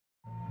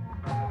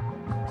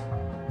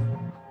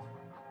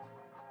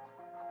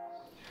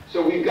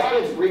So we've got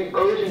to bring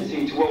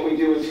urgency to what we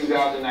do in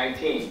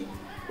 2019.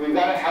 We've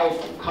got to help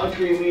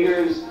country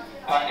leaders,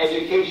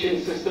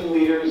 education system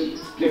leaders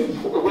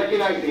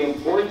recognize the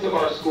importance of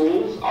our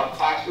schools, our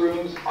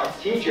classrooms, our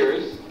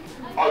teachers,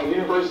 our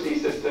university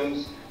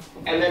systems,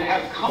 and then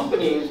have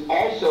companies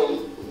also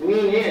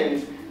lean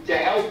in to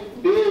help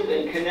build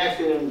and connect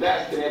and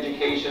invest in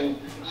education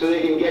so they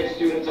can get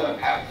students on a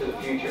path to the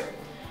future.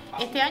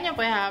 Este año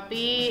pues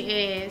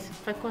API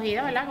fue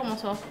escogida, ¿verdad?, como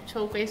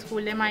Showcase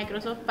School de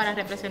Microsoft para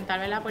representar,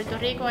 ¿verdad?, a Puerto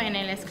Rico en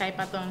el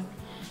Skype-a-Thon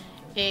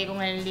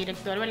con el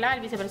director, ¿verdad?,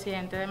 el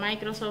vicepresidente de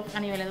Microsoft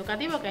a nivel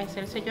educativo, que es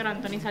el señor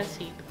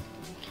Salcito.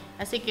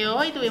 Así que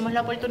hoy tuvimos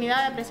la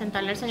oportunidad de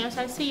presentarle al señor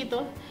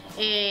Salcito,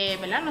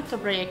 ¿verdad?, nuestro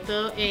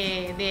proyecto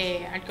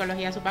de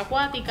arqueología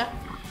subacuática,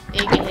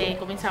 que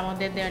comenzamos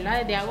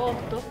desde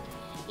agosto,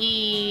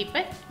 y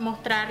pues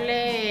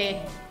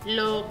mostrarle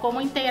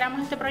cómo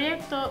integramos este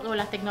proyecto con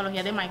las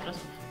tecnologías de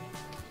Microsoft.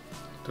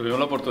 Tuvimos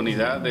la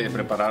oportunidad de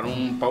preparar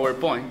un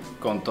PowerPoint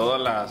con todas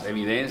las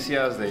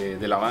evidencias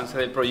del avance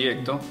del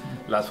proyecto,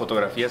 las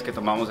fotografías que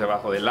tomamos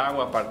debajo del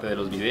agua, parte de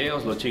los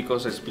videos. Los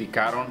chicos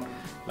explicaron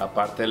la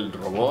parte del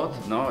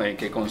robot, ¿no?, en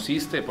qué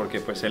consiste,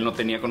 porque pues él no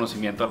tenía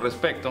conocimiento al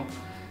respecto,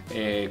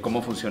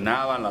 cómo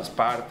funcionaban las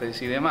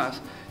partes y demás,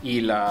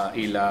 y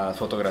las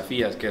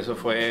fotografías, que eso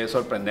fue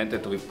sorprendente.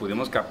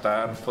 Pudimos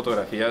captar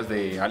fotografías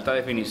de alta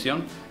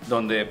definición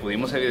donde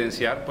pudimos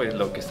evidenciar pues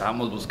lo que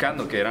estábamos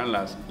buscando, que eran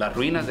las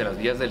ruinas de las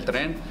vías del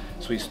tren,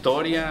 su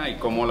historia y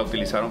cómo la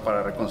utilizaron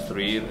para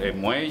reconstruir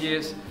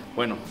muelles.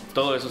 Bueno,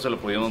 todo eso se lo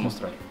pudimos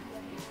mostrar.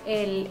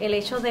 El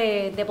hecho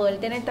de poder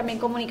tener también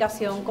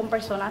comunicación con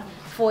personas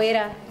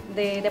fuera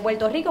de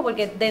Puerto Rico,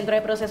 porque dentro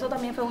del proceso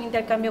también fue un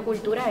intercambio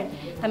cultural.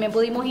 También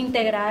pudimos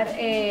integrar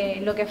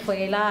lo que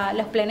fue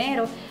los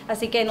pleneros,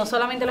 así que no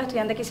solamente los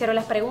estudiantes que hicieron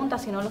las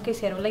preguntas, sino los que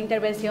hicieron la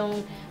intervención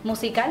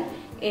musical,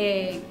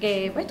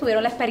 que pues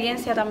tuvieron la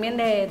experiencia también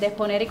de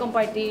exponer y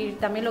compartir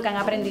también lo que han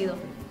aprendido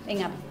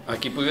en API.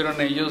 Aquí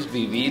pudieron ellos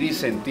vivir y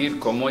sentir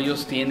cómo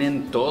ellos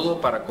tienen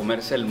todo para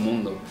comerse el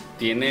mundo.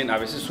 A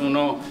veces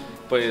uno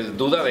pues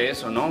duda de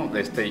eso, ¿no?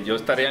 Yo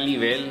estaré a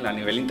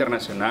nivel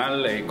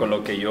internacional con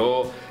lo que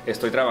yo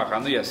estoy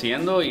trabajando y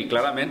haciendo, y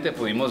claramente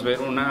pudimos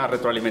ver una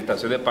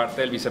retroalimentación de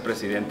parte del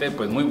vicepresidente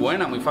pues muy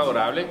buena, muy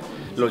favorable.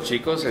 Los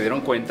chicos se dieron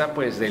cuenta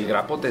pues del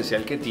gran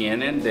potencial que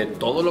tienen, de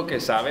todo lo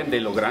que saben, de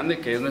lo grande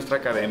que es nuestra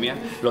academia,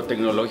 lo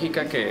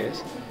tecnológica que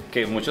es,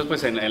 que muchos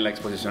pues en la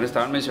exposición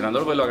estaban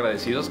mencionando pues, lo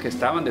agradecidos que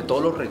estaban de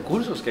todos los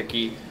recursos que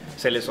aquí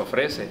se les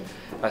ofrece.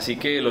 Así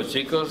que los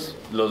chicos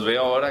los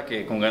veo ahora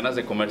que con ganas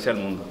de comerse al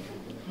mundo.